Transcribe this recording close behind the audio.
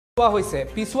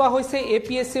পিছুৱা হৈছে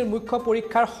এপিএসসিৰ মুখ্য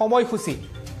পৰীক্ষাৰ সময়সূচী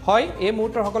হয় এই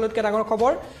মুহূৰ্তৰ সকলোতকৈ ডাঙৰ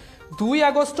খবৰ 2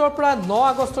 আগষ্টৰ পৰা 9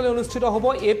 আগষ্টলৈ অনুষ্ঠিত হ'ব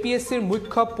এপিএসসিৰ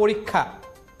মুখ্য পৰীক্ষা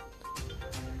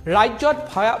ৰাজ্যত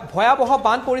ভয়াবহ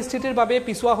বান পৰিস্থিতিৰ বাবে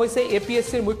পিছুৱা হৈছে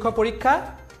এপিএসসিৰ মুখ্য পৰীক্ষা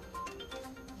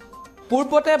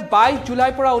পূৰ্বতে 22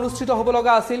 জুলাইৰ পৰা অনুষ্ঠিত হ'ব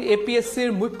লগা আছিল এপিএসসিৰ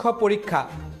মুখ্য পৰীক্ষা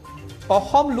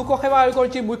অসম লোকসেৱা আয়োগৰ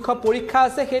যি মুখ্য পৰীক্ষা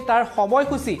আছে সেই তাৰ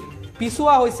সময়সূচী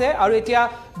পিছুৱা হৈছে আৰু এতিয়া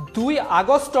 2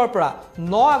 আগষ্টৰ পৰা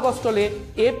 9 আগষ্টলৈ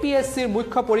এপিএসসিৰ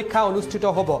মুখ্য পৰীক্ষা অনুষ্ঠিত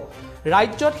হ'ব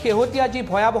ৰাজ্যত শেহতীয়া যি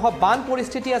ভয়াবহ বান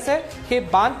পৰিস্থিতি আছে সেই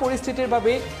বান পৰিস্থিতিৰ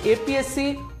বাবে এপিএসসি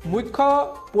মুখ্য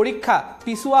পৰীক্ষা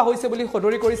পিছুৱা হৈছে বুলি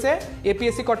সদৰি কৰিছে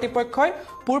এপিএসসি কৰ্তৃপক্ষই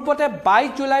পূৰ্বতে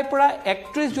 22 জুলাইৰ পৰা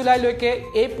 31 জুলাইলৈকে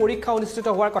এই পৰীক্ষা অনুষ্ঠিত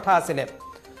হোৱাৰ কথা আছিল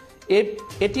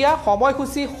এতিয়া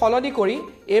সময়সূচী সলনি কৰি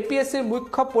এপিএসসিৰ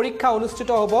মুখ্য পৰীক্ষা অনুষ্ঠিত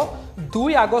হ'ব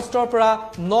 2 আগষ্টৰ পৰা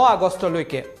 9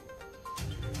 আগষ্টলৈকে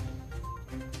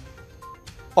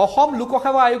অসম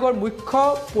লোকসেৱা আয়োগৰ মুখ্য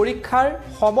পৰীক্ষাৰ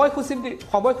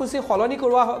সময়সূচী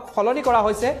সলনি কৰা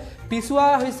হৈছে পিছুৱা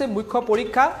হৈছে মুখ্য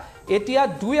পৰীক্ষা এতিয়া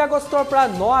 2 আগষ্টৰ পৰা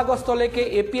 9 আগষ্টলৈকে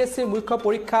এপিএসসিৰ মুখ্য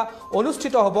পৰীক্ষা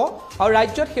অনুষ্ঠিত হ'ব আৰু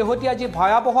ৰাজ্যত শেহতীয়া যি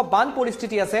ভয়াবহ বান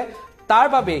পৰিস্থিতি আছে তাৰ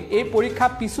বাবে এই পৰীক্ষা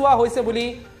পিছুৱা হৈছে বুলি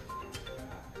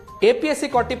এপিএসসি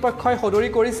কৰ্তৃপক্ষই সদৰি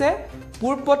কৰিছে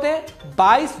পূৰ্বতে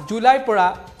 22 জুলাইৰ পৰা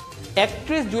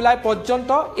 31 জুলাই পৰ্যন্ত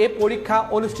এই পৰীক্ষা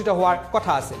অনুষ্ঠিত হোৱাৰ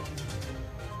কথা আছে